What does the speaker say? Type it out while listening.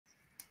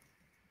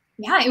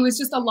yeah, it was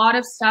just a lot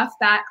of stuff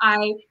that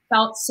I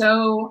felt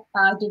so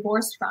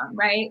divorced from,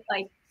 right?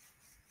 Like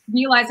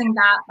realizing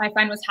that my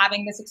friend was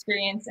having this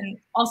experience, and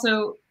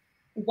also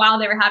while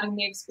they were having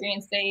the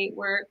experience, they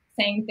were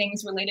saying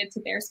things related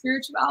to their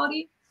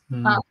spirituality.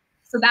 Mm.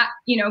 So that,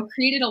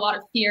 created a lot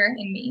of fear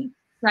in me,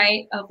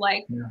 right? Of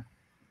like, Yeah.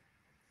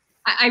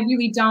 I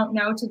really don't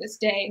know to this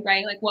day,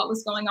 right? Like what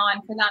was going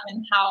on for them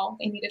and how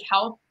they needed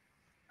help.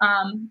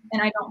 And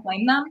I don't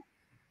blame them,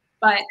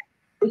 but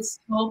it's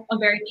still a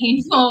very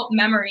painful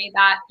memory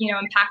that,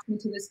 impacts me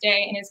to this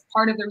day and is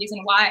part of the reason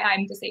why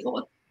I'm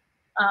disabled.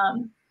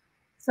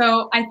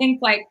 So I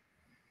think like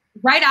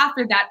right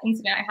after that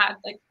incident, I had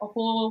like a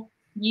whole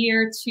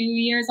year, 2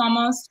 years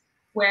almost,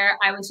 where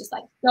I was just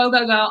like, go,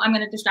 go, go. I'm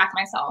going to distract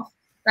myself,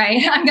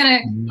 right? I'm going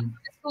to go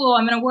to school.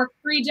 I'm going to work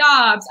 3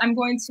 jobs. I'm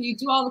going to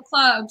do all the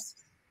clubs.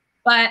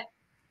 But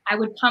I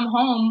would come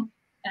home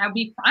and I would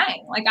be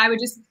crying. Like I would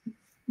just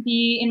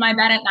be in my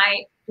bed at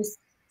night, just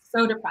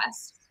so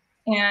depressed,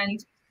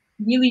 and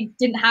really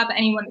didn't have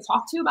anyone to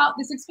talk to about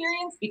this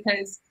experience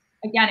because,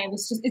 again,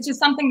 it's just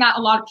something that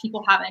a lot of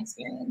people haven't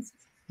experienced.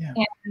 Yeah.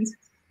 And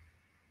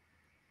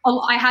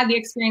I had the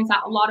experience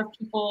that a lot of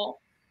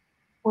people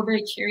were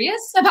very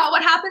curious about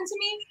what happened to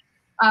me,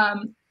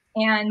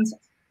 and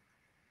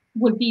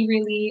would be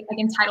really like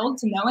entitled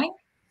to knowing.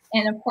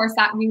 And of course,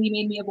 that really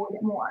made me avoid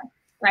it more,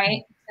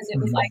 right? Because it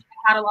was like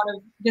I had a lot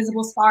of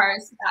visible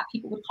scars that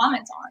people would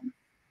comment on.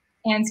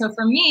 And so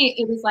for me,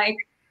 it was like,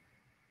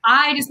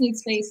 I just need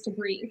space to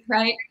breathe,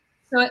 right?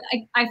 So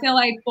I feel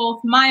like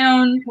both my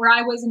own, where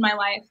I was in my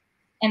life,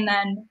 and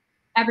then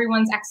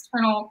everyone's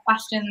external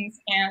questions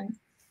and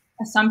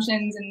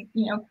assumptions and,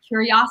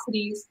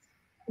 curiosities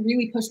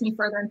really pushed me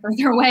further and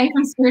further away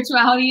from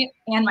spirituality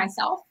and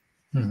myself.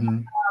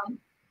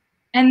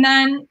 And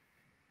then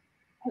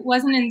it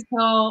wasn't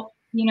until,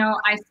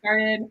 I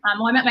started,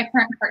 well, I met my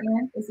current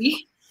partner,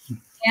 Izzy,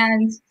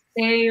 and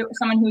they were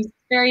someone who's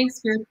very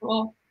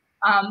spiritual.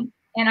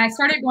 And I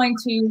started going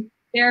to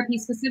therapy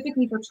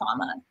specifically for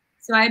trauma.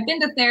 So I had been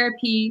to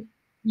therapy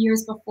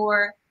years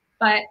before,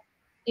 but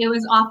it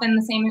was often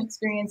the same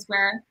experience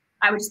where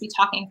I would just be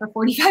talking for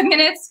 45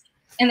 minutes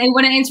and they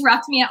wouldn't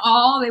interrupt me at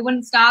all. They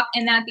wouldn't stop.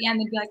 And then at the end,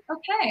 they'd be like,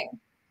 okay,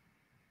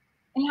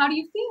 and how do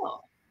you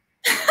feel?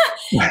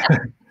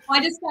 Well,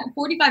 I just spent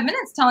 45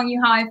 minutes telling you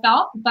how I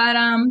felt, but,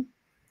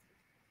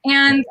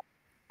 and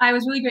I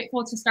was really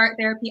grateful to start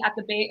therapy at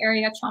the Bay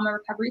Area Trauma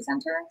Recovery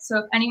Center. So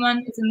if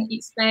anyone is in the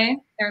East Bay,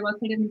 they're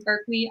located in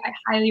Berkeley, I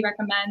highly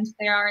recommend.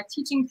 They are a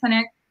teaching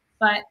clinic,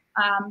 but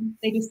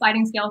they do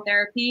sliding scale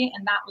therapy,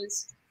 and that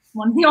was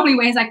one of the only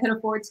ways I could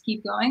afford to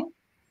keep going.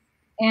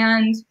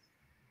 And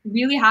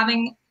really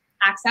having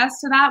access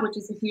to that, which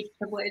is a huge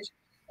privilege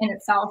in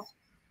itself,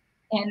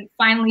 and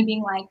finally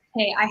being like,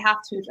 hey, I have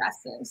to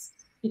address this.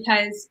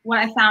 Because what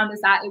I found is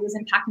that it was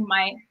impacting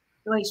my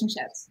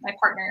relationships, my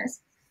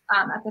partners,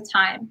 at the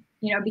time,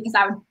 because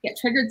I would get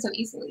triggered so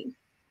easily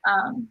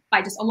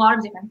by just a lot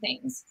of different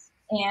things.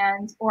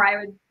 Or I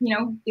would,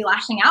 be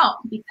lashing out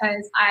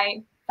because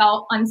I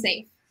felt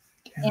unsafe.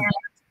 Yeah.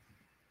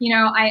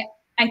 And,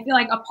 I feel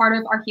like a part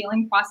of our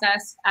healing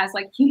process as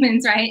like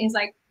humans, right, is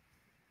like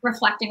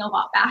reflecting a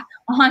lot back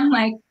on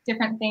like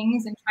different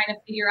things and trying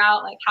to figure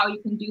out like how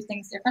you can do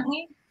things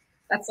differently.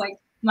 That's like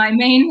my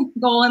main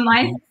goal in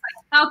life. Like,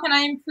 how can I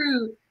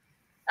improve?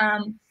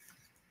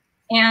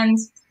 And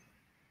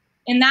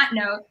in that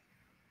note,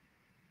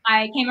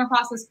 I came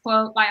across this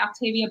quote by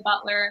Octavia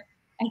Butler,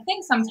 I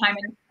think sometime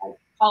in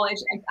college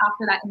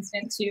after that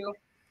incident too,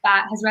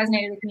 that has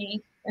resonated with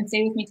me and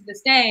stayed with me to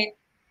this day.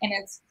 And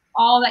it's,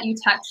 all that you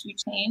touch, you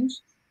change.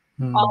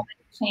 All that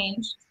you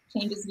change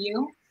changes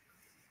you.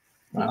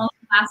 Wow. The only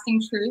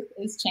lasting truth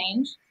is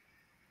change.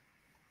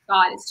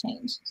 God is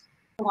change.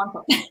 A long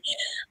quote.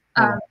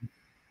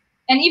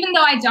 And even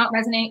though I don't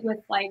resonate with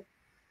like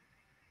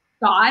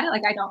God,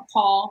 like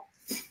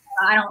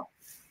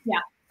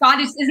God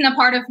just isn't a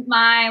part of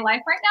my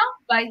life right now,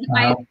 but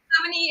I don't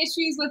have any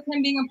issues with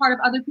him being a part of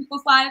other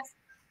people's lives,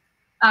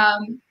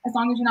 as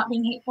long as you're not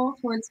being hateful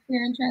towards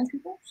queer and trans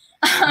people.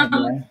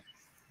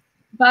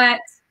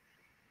 But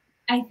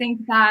I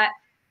think that,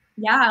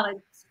 like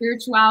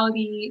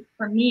spirituality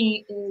for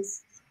me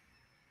is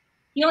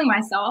healing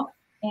myself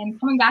and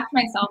coming back to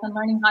myself and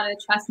learning how to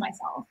trust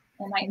myself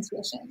and my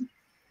intuition.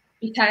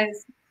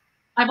 Because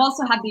I've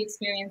also had the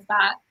experience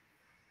that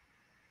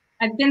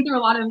I've been through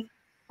a lot of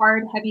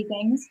hard, heavy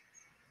things,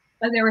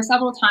 but there were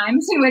several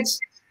times in which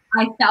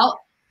I felt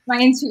my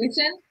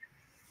intuition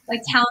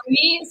like telling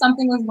me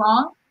something was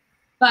wrong,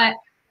 but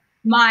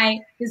my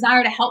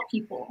desire to help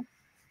people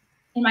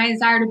and my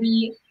desire to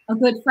be a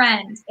good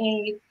friend,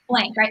 a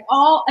blank, right?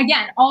 All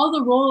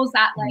the roles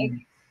that like,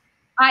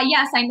 I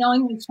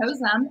knowingly chose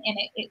them and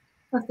it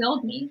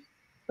fulfilled me,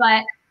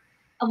 but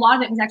a lot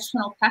of it was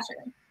external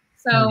pressure.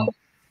 So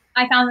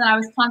I found that I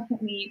was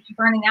constantly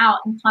burning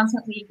out and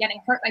constantly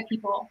getting hurt by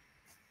people,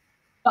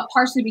 but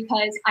partially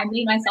because I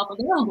made myself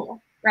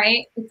available,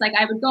 right? It's like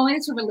I would go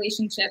into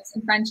relationships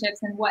and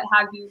friendships and what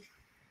have you,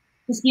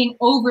 just being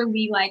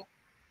overly like,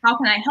 how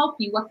can I help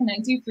you? What can I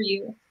do for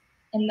you?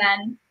 And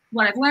then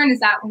what I've learned is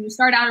that when you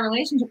start out a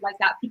relationship like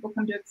that, people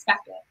come to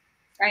expect it,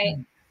 right?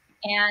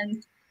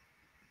 And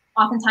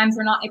oftentimes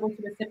we're not able to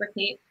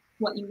reciprocate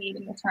what you need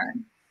in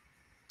return.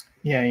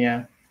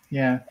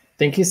 Yeah.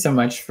 Thank you so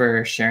much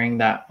for sharing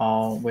that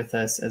all with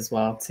us as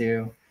well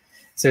too.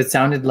 So it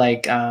sounded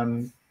like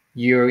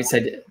you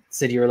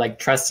said you were like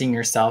trusting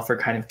yourself or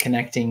kind of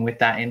connecting with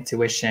that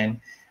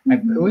intuition.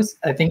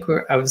 I think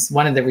I was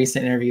one of the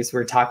recent interviews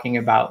we're talking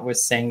about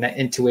was saying that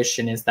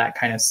intuition is that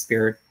kind of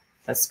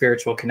that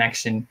spiritual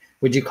connection.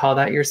 Would you call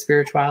that your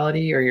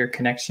spirituality or your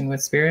connection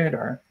with spirit,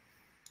 or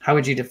how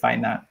would you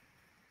define that?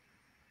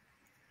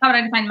 How would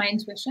I define my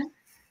intuition?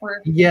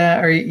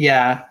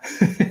 Yeah.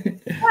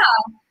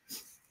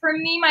 For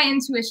me, my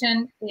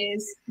intuition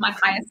is my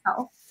highest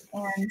self,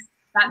 and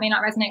that may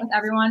not resonate with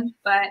everyone,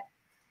 but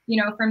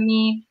for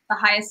me, the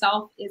highest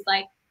self is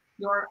like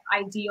your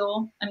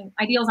ideal. I mean,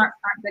 ideals aren't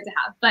good to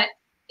have, but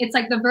it's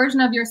like the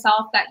version of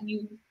yourself that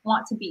you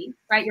want to be,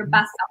 right? Your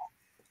best self.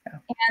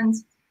 Yeah. And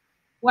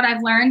what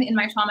I've learned in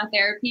my trauma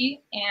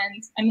therapy,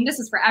 and I mean, this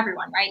is for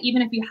everyone, right?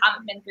 Even if you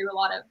haven't been through a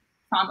lot of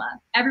trauma,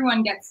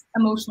 everyone gets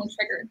emotionally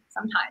triggered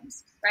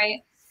sometimes,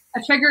 right?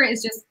 A trigger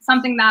is just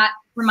something that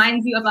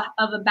reminds you of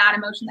a bad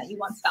emotion that you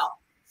once felt,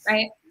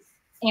 right?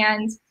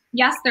 And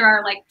yes, there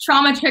are like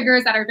trauma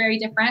triggers that are very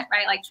different,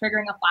 right? Like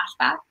triggering a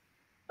flashback,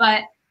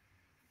 but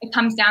it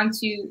comes down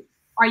to,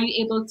 are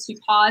you able to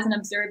pause and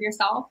observe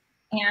yourself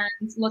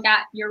and look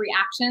at your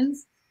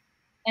reactions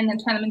and then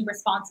turn them into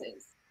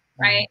responses,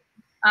 right?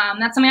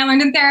 That's something I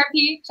learned in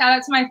therapy. Shout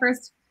out to my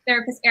first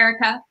therapist,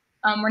 Erica.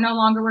 We're no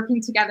longer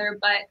working together,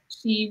 but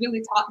she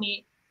really taught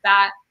me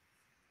that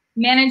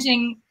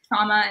managing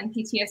trauma and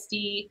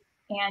PTSD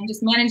and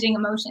just managing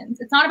emotions,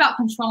 it's not about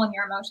controlling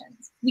your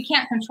emotions. We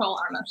can't control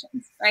our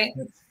emotions, right?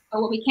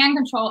 But what we can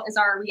control is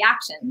our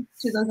reaction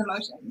to those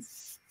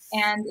emotions.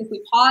 And if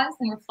we pause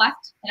and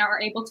reflect and are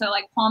able to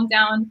like calm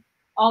down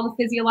all the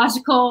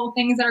physiological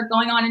things that are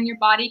going on in your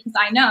body, because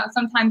I know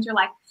sometimes you're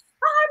like,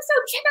 oh, I'm so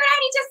triggered, I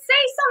need to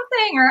say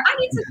something, or I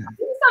need to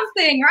do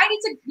something, or I need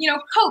to,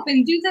 cope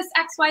and do this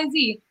X, Y,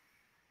 Z.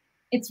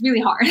 It's really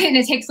hard and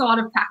it takes a lot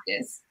of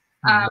practice.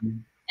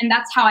 And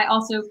that's how I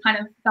also kind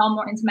of fell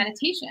more into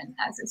meditation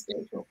as a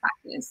spiritual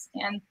practice.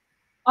 And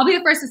I'll be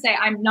the first to say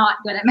I'm not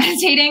good at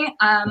meditating.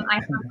 I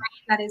have a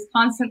brain that is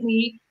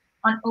constantly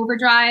on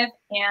overdrive,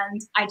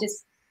 and I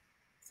just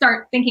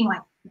start thinking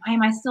like, why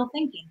am I still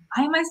thinking?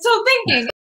 Why am I still thinking?